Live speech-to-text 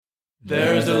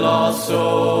There's a lost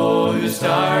soul who's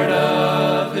tired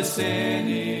of his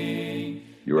sinning.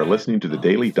 You are listening to the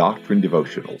Daily Doctrine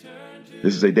Devotional.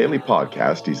 This is a daily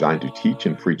podcast designed to teach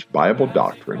and preach Bible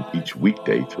doctrine each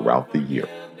weekday throughout the year.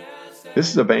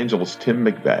 This is Evangelist Tim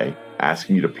McVeigh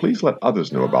asking you to please let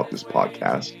others know about this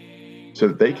podcast so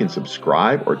that they can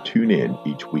subscribe or tune in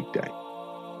each weekday.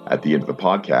 At the end of the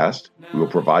podcast, we will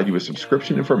provide you with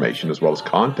subscription information as well as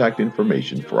contact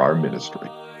information for our ministry.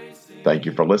 Thank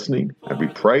you for listening, and we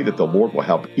pray that the Lord will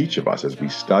help each of us as we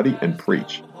study and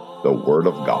preach the Word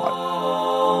of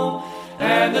God.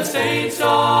 And the saints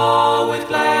all with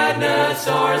gladness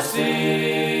are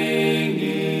singing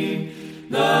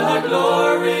the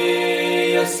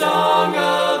glorious song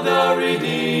of the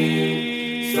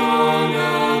redeemed, song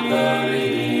of the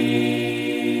redeemed.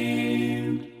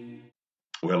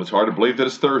 Well, it's hard to believe that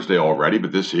it's Thursday already,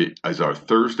 but this is our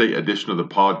Thursday edition of the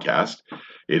podcast.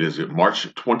 It is March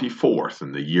 24th,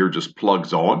 and the year just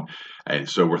plugs on. And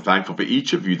so we're thankful for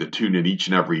each of you that tune in each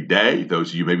and every day. Those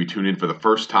of you maybe tune in for the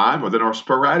first time, or then our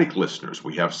sporadic listeners.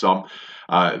 We have some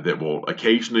that will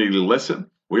occasionally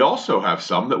listen. We also have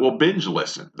some that will binge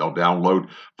listen. They'll download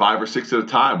 5 or 6 at a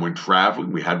time when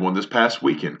traveling. We had one this past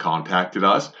weekend contacted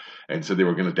us and said they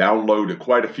were going to download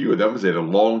quite a few of them as they had a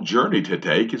long journey to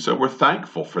take. And so we're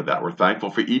thankful for that. We're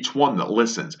thankful for each one that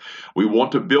listens. We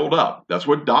want to build up. That's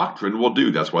what doctrine will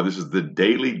do. That's why this is the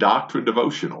daily doctrine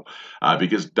devotional,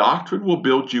 because doctrine will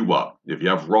build you up. If you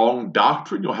have wrong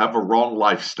doctrine, you'll have a wrong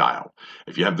lifestyle.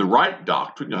 If you have the right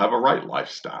doctrine, you'll have a right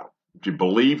lifestyle. If you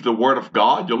believe the Word of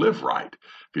God, you'll live right.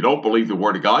 If you don't believe the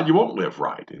Word of God, you won't live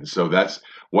right. And so that's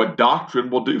what doctrine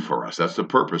will do for us. That's the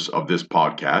purpose of this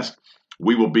podcast.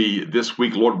 We will be this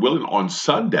week, Lord willing, on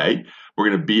Sunday. We're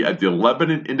going to be at the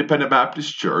Lebanon Independent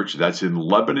Baptist Church. That's in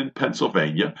Lebanon,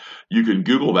 Pennsylvania. You can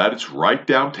Google that. It's right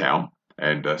downtown.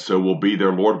 And so we'll be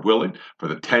there, Lord willing, for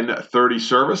the 10:30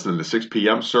 service and the 6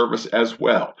 p.m. service as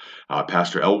well.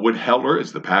 Pastor Elwood Heller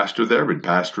is the pastor there. Been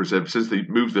pastors since they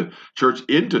moved the church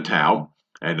into town.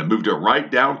 And moved it right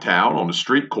downtown on the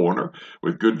street corner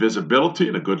with good visibility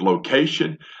and a good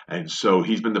location. And so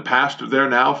he's been the pastor there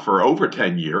now for over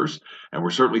 10 years. And we're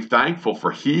certainly thankful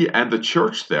for he and the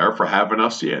church there for having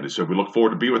us in. And so we look forward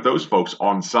to be with those folks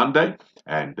on Sunday.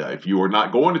 And if you are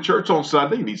not going to church on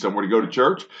Sunday, you need somewhere to go to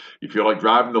church, you feel like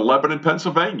driving to Lebanon,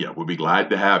 Pennsylvania, we'll be glad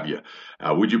to have you.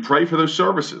 Would you pray for those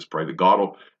services? Pray that God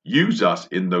will use us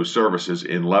in those services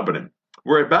in Lebanon.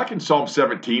 We're back in Psalm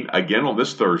 17 again on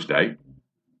this Thursday.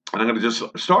 And I'm going to just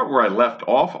start where I left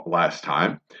off last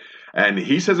time. And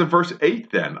he says in verse 8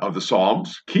 then of the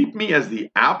Psalms, keep me as the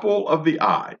apple of the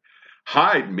eye.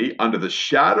 Hide me under the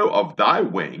shadow of thy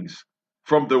wings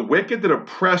from the wicked that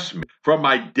oppress me, from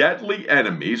my deadly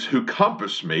enemies who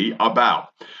compass me about.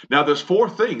 Now, there's 4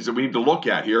 things that we need to look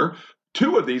at here.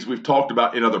 2 of these we've talked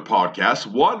about in other podcasts.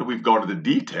 1, we've gone into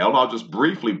detail, and I'll just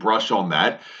briefly brush on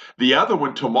that. The other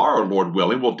one, tomorrow, Lord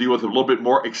willing, we'll deal with it a little bit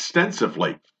more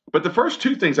extensively. But the first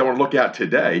 2 things I want to look at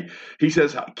today, he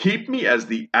says, keep me as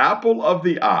the apple of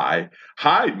the eye,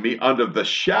 hide me under the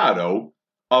shadow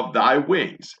of thy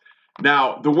wings.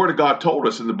 Now, the Word of God told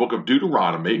us in the book of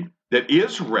Deuteronomy that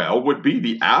Israel would be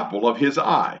the apple of his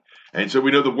eye. And so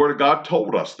we know the Word of God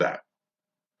told us that.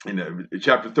 In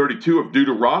chapter 32 of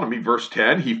Deuteronomy, verse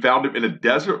 10, he found him in a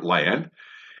desert land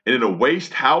and in a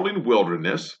waste howling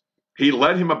wilderness. He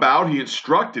led him about, he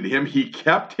instructed him, he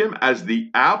kept him as the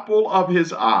apple of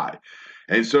his eye.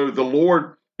 And so the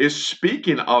Lord is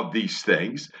speaking of these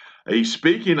things. He's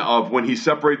speaking of when he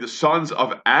separated the sons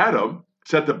of Adam,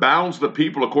 set the bounds of the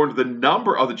people according to the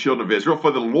number of the children of Israel, for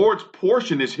the Lord's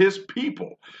portion is his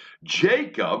people.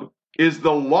 Jacob is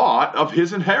the lot of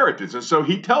his inheritance. And so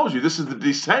he tells you this is the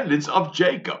descendants of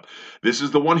Jacob. This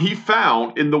is the one he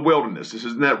found in the wilderness. This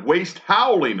is in that waste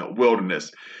howling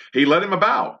wilderness. He led him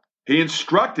about. He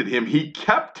instructed him, he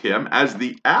kept him as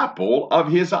the apple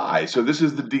of his eye. So this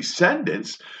is the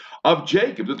descendants of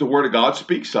Jacob that the Word of God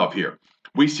speaks of here.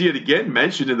 We see it again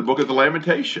mentioned in the book of the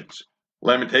Lamentations.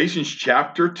 Lamentations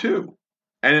chapter 2.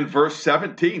 And in verse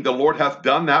 17, the Lord hath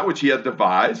done that which he hath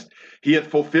devised. He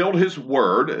hath fulfilled his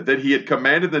word that he had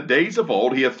commanded in the days of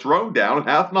old. He hath thrown down and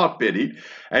hath not pitied.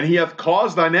 And he hath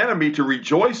caused thine enemy to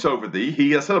rejoice over thee.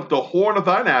 He hath set up the horn of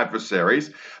thine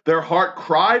adversaries. Their heart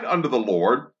cried unto the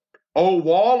Lord. O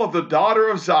wall of the daughter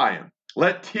of Zion,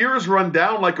 let tears run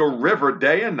down like a river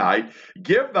day and night.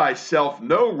 Give thyself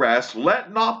no rest.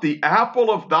 Let not the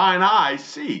apple of thine eye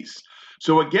cease.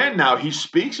 So again, now he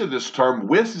speaks of this term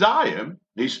with Zion.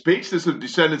 He speaks this of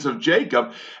descendants of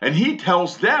Jacob, and he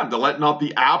tells them to let not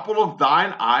the apple of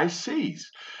thine eye cease.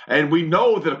 And we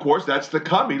know that, of course, that's the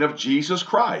coming of Jesus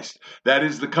Christ. That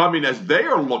is the coming as they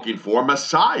are looking for,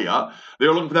 Messiah.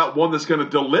 They're looking for that one that's going to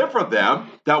deliver them,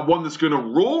 that one that's going to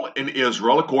rule in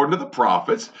Israel according to the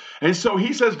prophets. And so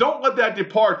he says, don't let that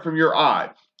depart from your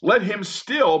eye. Let him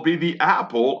still be the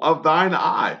apple of thine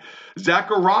eye.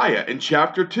 Zechariah in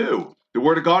chapter 2, the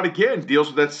word of God again deals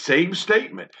with that same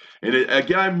statement. And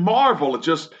again, I marvel at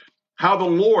just how the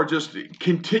Lord just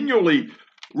continually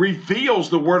reveals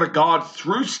the word of God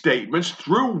through statements,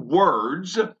 through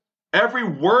words. Every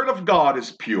word of God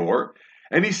is pure.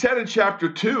 And he said in chapter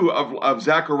 2 of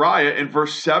Zechariah in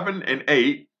verse 7 and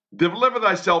 8, deliver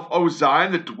thyself, O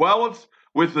Zion, that dwelleth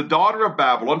with the daughter of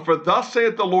Babylon, for thus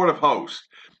saith the Lord of hosts,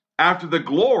 after the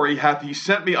glory hath he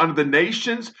sent me unto the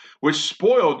nations which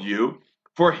spoiled you,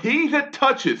 for he that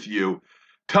toucheth you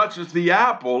toucheth the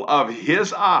apple of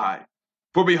his eye.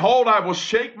 For behold, I will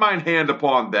shake mine hand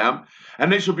upon them, and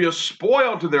they shall be a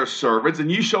spoil to their servants, and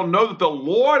ye shall know that the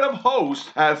Lord of hosts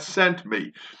hath sent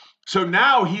me. So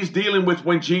now he's dealing with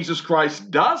when Jesus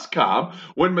Christ does come,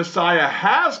 when Messiah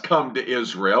has come to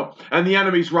Israel, and the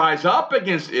enemies rise up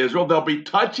against Israel, they'll be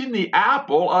touching the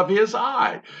apple of his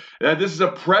eye. This is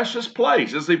a precious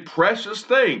place. This is a precious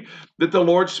thing that the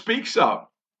Lord speaks of.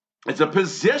 It's a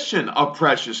position of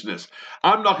preciousness.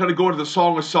 I'm not going to go into the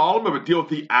Song of Solomon, but deal with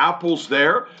the apples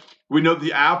there. We know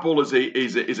the apple is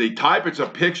a type, it's a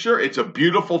picture, it's a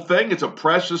beautiful thing, it's a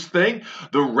precious thing.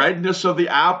 The redness of the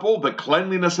apple, the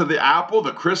cleanliness of the apple,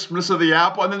 the crispness of the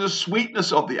apple, and then the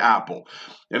sweetness of the apple.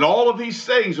 And all of these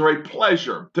things are a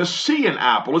pleasure. To see an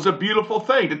apple is a beautiful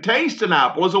thing. To taste an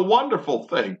apple is a wonderful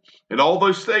thing. And all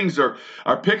those things are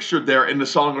pictured there in the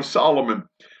Song of Solomon.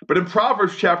 But in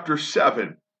Proverbs chapter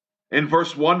 7, in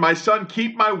verse 1, my son,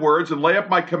 keep my words and lay up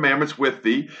my commandments with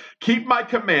thee. Keep my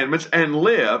commandments and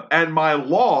live, and my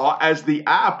law as the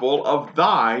apple of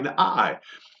thine eye.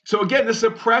 So again, this is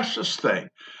a precious thing.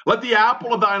 Let the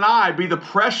apple of thine eye be the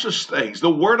precious things,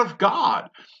 the word of God.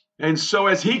 And so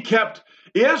as he kept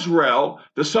Israel,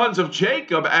 the sons of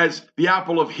Jacob, as the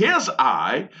apple of his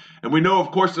eye, and we know, of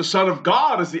course, the Son of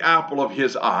God is the apple of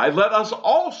his eye, let us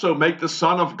also make the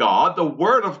Son of God, the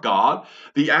Word of God,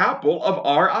 the apple of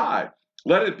our eye.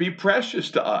 Let it be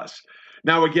precious to us.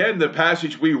 Now, again, the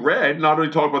passage we read not only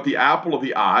talk about the apple of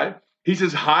the eye, he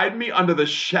says, hide me under the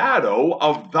shadow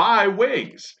of thy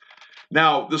wings.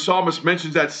 Now, the psalmist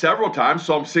mentions that several times,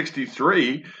 Psalm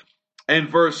 63, and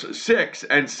verse 6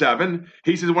 and 7,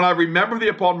 he says, when I remember thee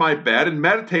upon my bed and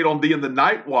meditate on thee in the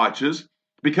night watches,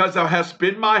 because thou hast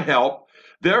been my help,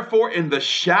 therefore in the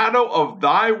shadow of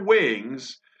thy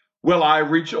wings will I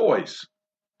rejoice.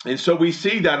 And so we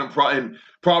see that in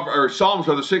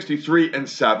Psalms 63 and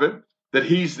 7, that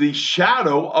he's the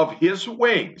shadow of his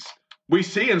wings. We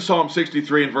see in Psalm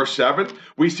 63 and verse 7,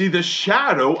 we see the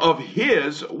shadow of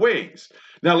his wings.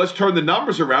 Now let's turn the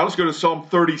numbers around. Let's go to Psalm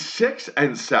 36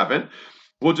 and 7.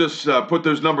 We'll just put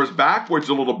those numbers backwards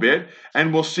a little bit,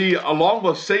 and we'll see along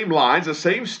the same lines, the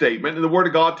same statement, and the Word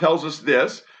of God tells us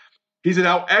this. He said,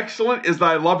 how excellent is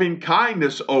thy loving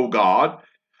kindness, O God.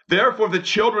 Therefore the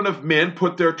children of men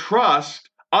put their trust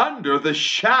under the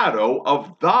shadow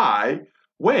of thy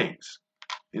wings.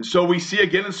 And so we see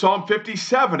again in Psalm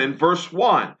 57 in verse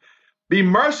 1, be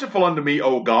merciful unto me,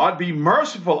 O God, be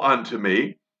merciful unto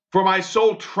me, for my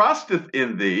soul trusteth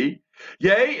in thee.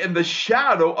 Yea, in the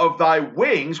shadow of thy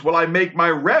wings will I make my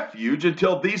refuge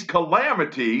until these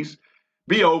calamities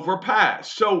be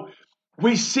overpassed. So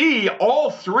we see all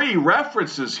three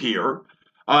references here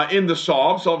in the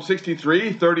Psalm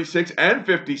 63, 36, and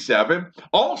 57,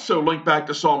 also link back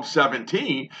to Psalm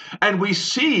 17, and we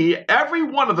see every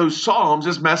one of those Psalms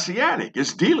is messianic,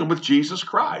 is dealing with Jesus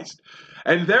Christ.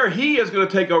 And there he is going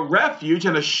to take a refuge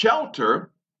and a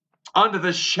shelter under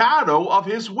the shadow of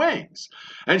his wings.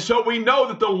 And so we know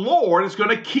that the Lord is going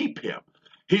to keep him.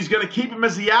 He's going to keep him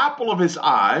as the apple of his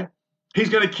eye. He's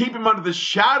going to keep him under the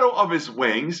shadow of his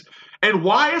wings. And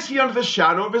why is he under the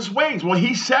shadow of his wings? Well,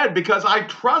 he said, because I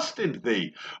trust in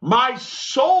thee. My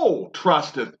soul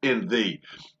trusteth in thee.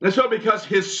 And so because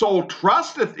his soul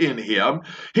trusteth in him,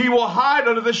 he will hide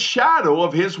under the shadow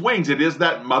of his wings. It is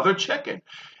that mother chicken.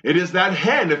 It is that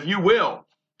hen, if you will.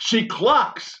 She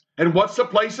clucks. And what's the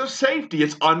place of safety?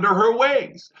 It's under her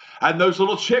wings. And those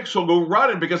little chicks will go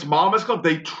running because mama's come.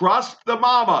 They trust the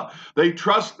mama. They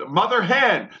trust the mother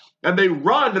hen. And they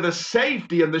run to the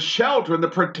safety and the shelter and the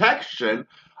protection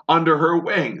under her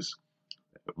wings.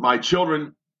 My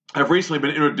children have recently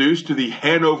been introduced to the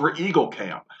Hanover Eagle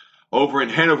Camp. Over in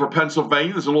Hanover,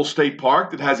 Pennsylvania, there's a little state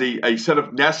park that has a set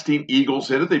of nesting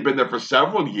eagles in it. They've been there for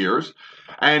several years.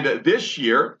 And this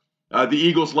year, the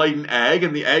eagles laid an egg,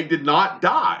 and the egg did not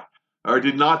die. or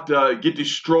did not get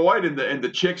destroyed, and the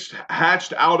chicks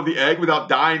hatched out of the egg without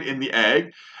dying in the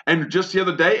egg. And just the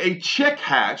other day, a chick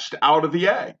hatched out of the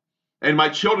egg. And my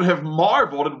children have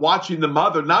marveled at watching the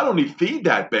mother not only feed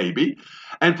that baby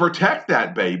and protect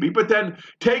that baby, but then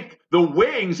take the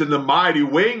wings and the mighty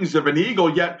wings of an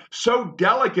eagle, yet so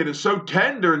delicate and so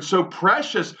tender and so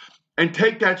precious, and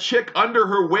take that chick under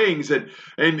her wings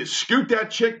and scoot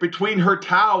that chick between her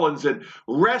talons and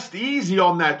rest easy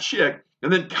on that chick.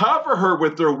 And then cover her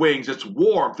with their wings. It's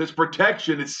warmth, it's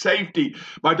protection, it's safety.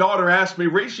 My daughter asked me,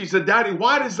 Reese, she said, Daddy,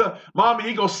 why does the mom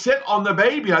eagle sit on the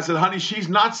baby? I said, honey, she's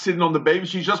not sitting on the baby.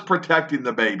 She's just protecting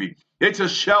the baby. It's a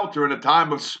shelter in a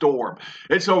time of storm.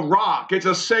 It's a rock. It's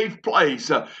a safe place.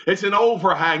 It's an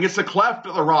overhang. It's a cleft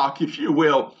of the rock, if you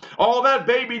will. All that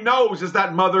baby knows is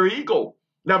that mother eagle.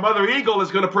 Now, Mother Eagle is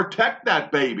going to protect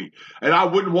that baby. And I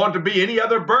wouldn't want to be any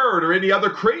other bird or any other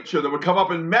creature that would come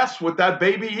up and mess with that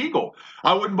baby eagle.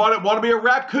 I wouldn't want to be a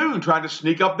raccoon trying to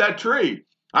sneak up that tree.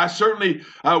 I certainly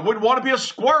wouldn't want to be a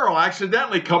squirrel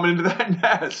accidentally coming into that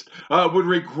nest. Would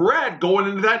regret going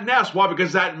into that nest. Why?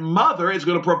 Because that mother is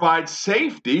going to provide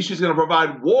safety. She's going to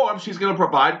provide warmth. She's going to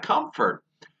provide comfort.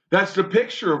 That's the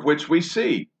picture of which we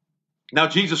see. Now,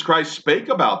 Jesus Christ spake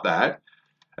about that.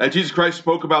 Jesus Christ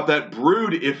spoke about that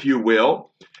brood, if you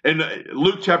will, in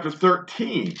Luke chapter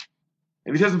 13.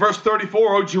 And he says in verse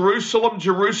 34, O Jerusalem,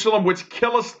 Jerusalem, which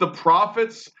killest the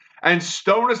prophets and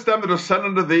stonest them that are sent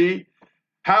unto thee,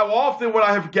 how often would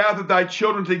I have gathered thy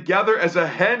children together as a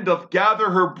hen doth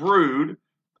gather her brood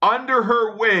under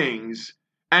her wings,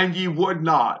 and ye would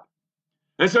not.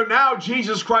 And so now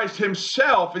Jesus Christ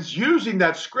himself is using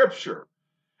that scripture.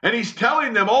 And he's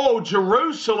telling them, oh,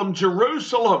 Jerusalem,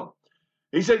 Jerusalem.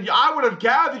 He said, I would have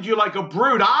gathered you like a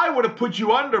brood. I would have put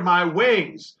you under my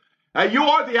wings. You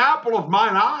are the apple of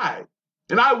mine eye.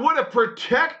 And I would have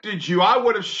protected you. I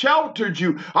would have sheltered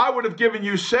you. I would have given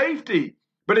you safety.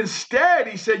 But instead,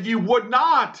 he said, you would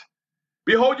not.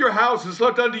 Behold, your house is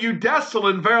left unto you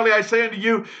desolate. And verily I say unto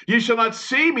you, you shall not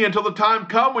see me until the time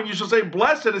come when you shall say,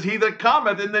 blessed is he that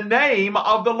cometh in the name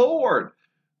of the Lord.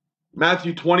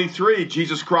 Matthew 23,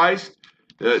 Jesus Christ,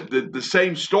 the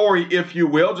same story, if you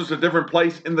will, just a different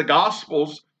place in the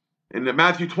Gospels. In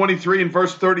Matthew 23 and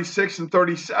verse 36 and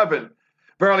 37,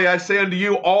 verily I say unto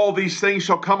you, all these things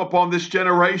shall come upon this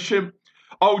generation.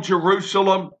 O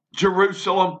Jerusalem,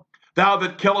 Jerusalem, thou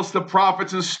that killest the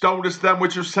prophets and stonest them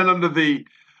which are sent unto thee,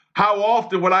 how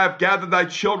often would I have gathered thy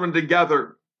children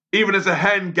together, even as a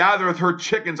hen gathereth her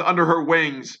chickens under her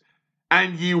wings,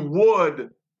 and ye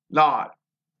would not.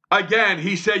 Again,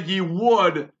 he said, ye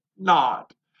would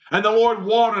not. And the Lord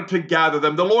wanted to gather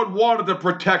them. The Lord wanted to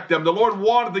protect them. The Lord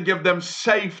wanted to give them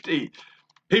safety.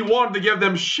 He wanted to give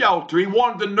them shelter. He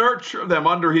wanted to nurture them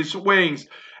under his wings.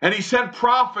 And he sent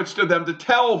prophets to them to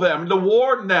tell them, to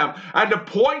warn them, and to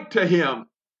point to him.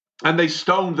 And they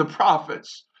stoned the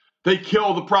prophets. They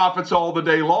killed the prophets all the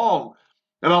day long.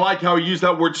 And I like how he used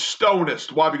that word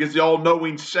stonest. Why? Because the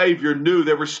all-knowing Savior knew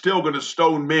they were still going to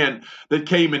stone men that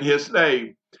came in his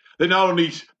name. They not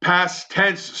only past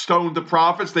tense stoned the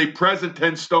prophets, they present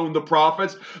tense stoned the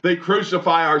prophets. They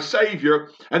crucify our Savior,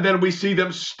 and then we see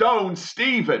them stone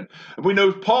Stephen. We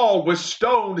know Paul was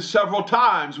stoned several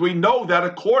times. We know that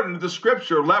according to the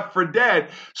scripture, left for dead.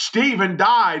 Stephen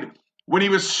died when he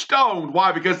was stoned.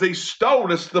 Why? Because they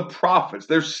stoned the prophets.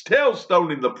 They're still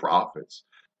stoning the prophets.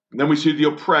 And then we see the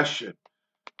oppression.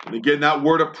 And again, that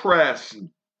word oppress.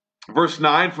 Verse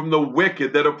 9, from the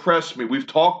wicked that oppress me. We've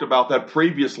talked about that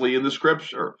previously in the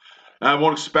scripture. And I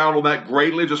won't expound on that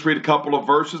greatly, just read a couple of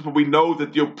verses, but we know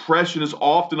that the oppression is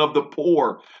often of the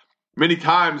poor. Many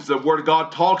times the word of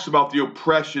God talks about the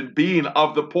oppression being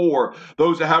of the poor,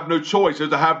 those that have no choice, those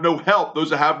that have no help,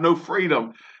 those that have no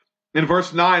freedom. In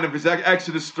verse 9 of his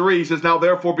Exodus 3, he says, now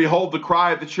therefore, behold, the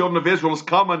cry of the children of Israel has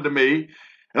come unto me,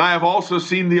 and I have also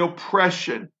seen the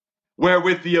oppression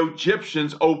wherewith the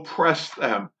Egyptians oppressed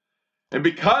them. And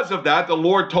because of that, the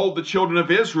Lord told the children of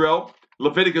Israel,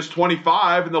 Leviticus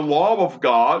 25, in the law of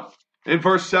God, in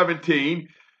verse 17,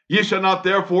 ye shall not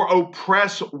therefore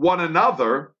oppress one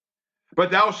another,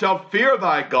 but thou shalt fear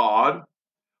thy God,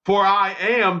 for I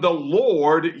am the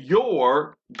Lord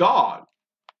your God.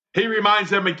 He reminds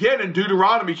them again in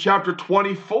Deuteronomy chapter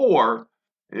 24,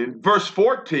 in verse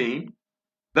 14,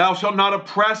 thou shalt not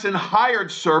oppress an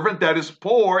hired servant that is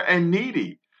poor and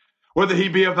needy, whether he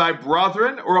be of thy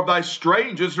brethren or of thy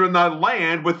strangers or in thy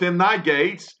land within thy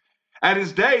gates. At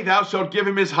his day thou shalt give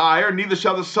him his hire, neither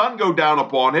shall the sun go down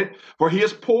upon it, for he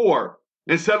is poor,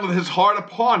 and settleth his heart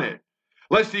upon it.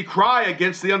 Lest he cry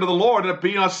against thee unto the Lord, and it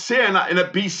be a sin, and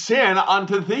it be sin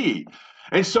unto thee.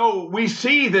 And so we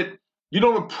see that you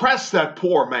don't oppress that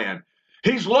poor man.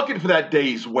 He's looking for that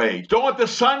day's wage. Don't let the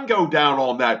sun go down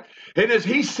on that. And as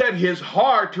he set his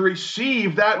heart to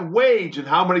receive that wage, and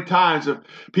how many times have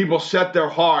people set their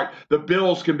heart, the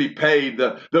bills can be paid,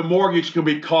 the mortgage can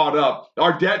be caught up,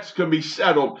 our debts can be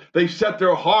settled. They set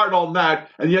their heart on that,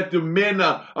 and yet the men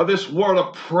of this world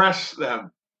oppress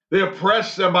them. They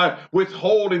oppress them by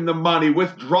withholding the money,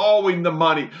 withdrawing the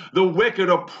money. The wicked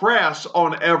oppress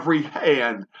on every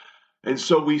hand. And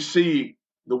so we see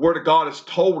the Word of God has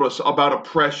told us about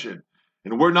oppression.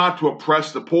 And we're not to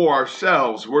oppress the poor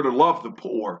ourselves. We're to love the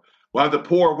poor. We'll have the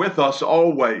poor with us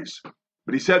always.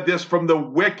 But he said this, from the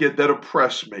wicked that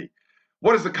oppress me.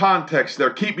 What is the context there?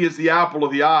 Keep me as the apple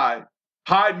of the eye.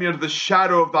 Hide me under the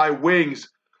shadow of thy wings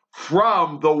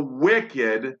from the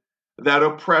wicked that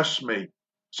oppress me.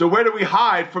 So where do we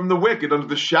hide from the wicked? Under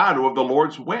the shadow of the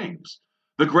Lord's wings,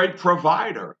 the great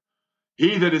provider.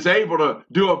 He that is able to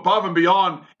do above and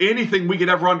beyond anything we could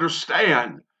ever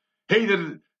understand. He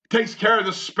that takes care of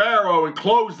the sparrow and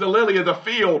clothes the lily of the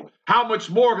field. How much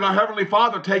more can our Heavenly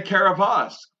Father take care of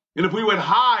us? And if we would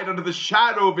hide under the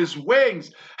shadow of his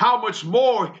wings, how much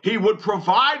more he would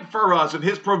provide for us, and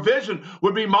his provision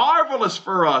would be marvelous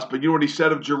for us. But you know what he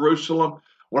said of Jerusalem?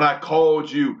 When I called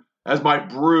you as my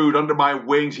brood under my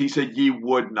wings, he said, ye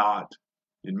would not.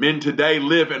 And men today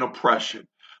live in oppression.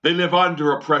 They live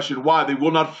under oppression. Why? They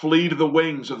will not flee to the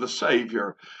wings of the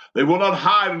Savior. They will not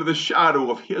hide under the shadow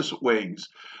of his wings.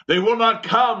 They will not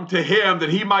come to him that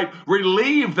he might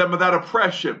relieve them of that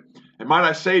oppression. And might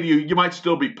I say to you, you might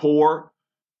still be poor,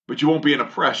 but you won't be in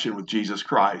oppression with Jesus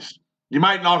Christ. You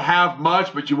might not have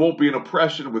much, but you won't be in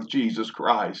oppression with Jesus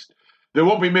Christ. There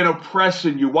won't be men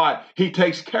oppressing you. Why? He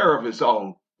takes care of his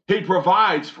own. He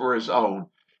provides for his own.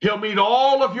 He'll meet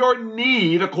all of your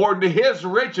need according to his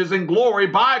riches and glory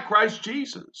by Christ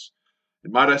Jesus.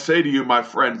 And might I say to you, my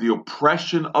friend, the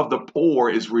oppression of the poor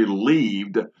is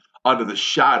relieved under the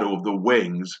shadow of the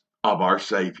wings of our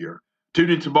Savior. Tune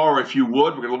in tomorrow if you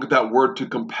would. We're going to look at that word to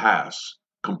compass.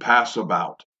 Compass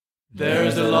about.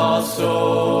 There's a lost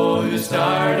soul who's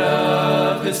tired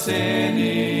of his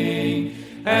sinning,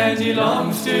 and he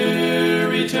longs to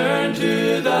return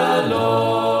to the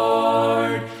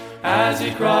Lord. As he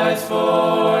cries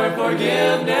for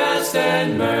forgiveness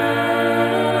and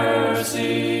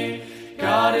mercy,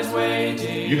 God is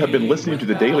waiting. You have been listening to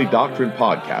the Daily Doctrine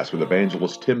Podcast with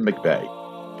Evangelist Tim McVeigh.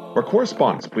 For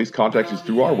correspondence, please contact us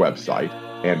through our website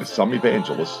and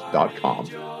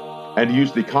someevangelists.com and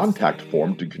use the contact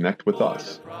form to connect with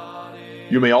us.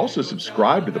 You may also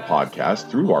subscribe to the podcast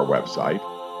through our website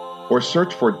or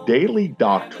search for Daily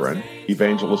Doctrine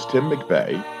Evangelist Tim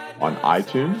McVeigh on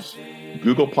iTunes,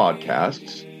 Google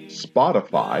Podcasts,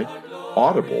 Spotify,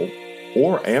 Audible,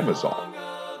 or Amazon.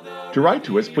 To write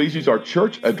to us, please use our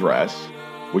church address,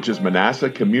 which is Manasseh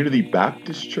Community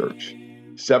Baptist Church,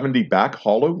 70 Back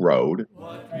Hollow Road,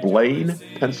 Blaine,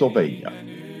 Pennsylvania,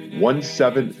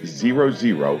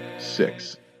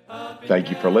 17006. Thank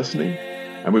you for listening,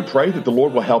 and we pray that the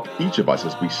Lord will help each of us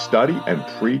as we study and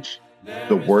preach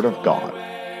the Word of God.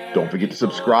 Don't forget to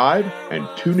subscribe and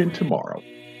tune in tomorrow.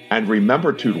 And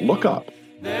remember to look up,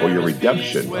 for your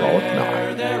redemption draweth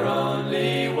nigh. There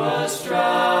only was strife.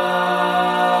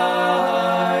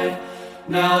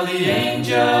 Now the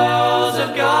angels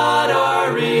of God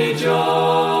are rejoicing,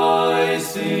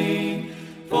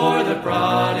 for the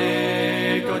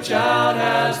prodigal child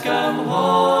has come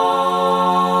home,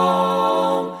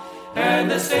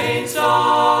 and the saints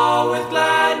all with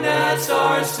gladness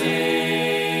are singing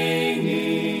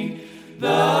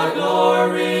the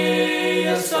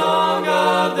glorious song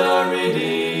of the redeemed.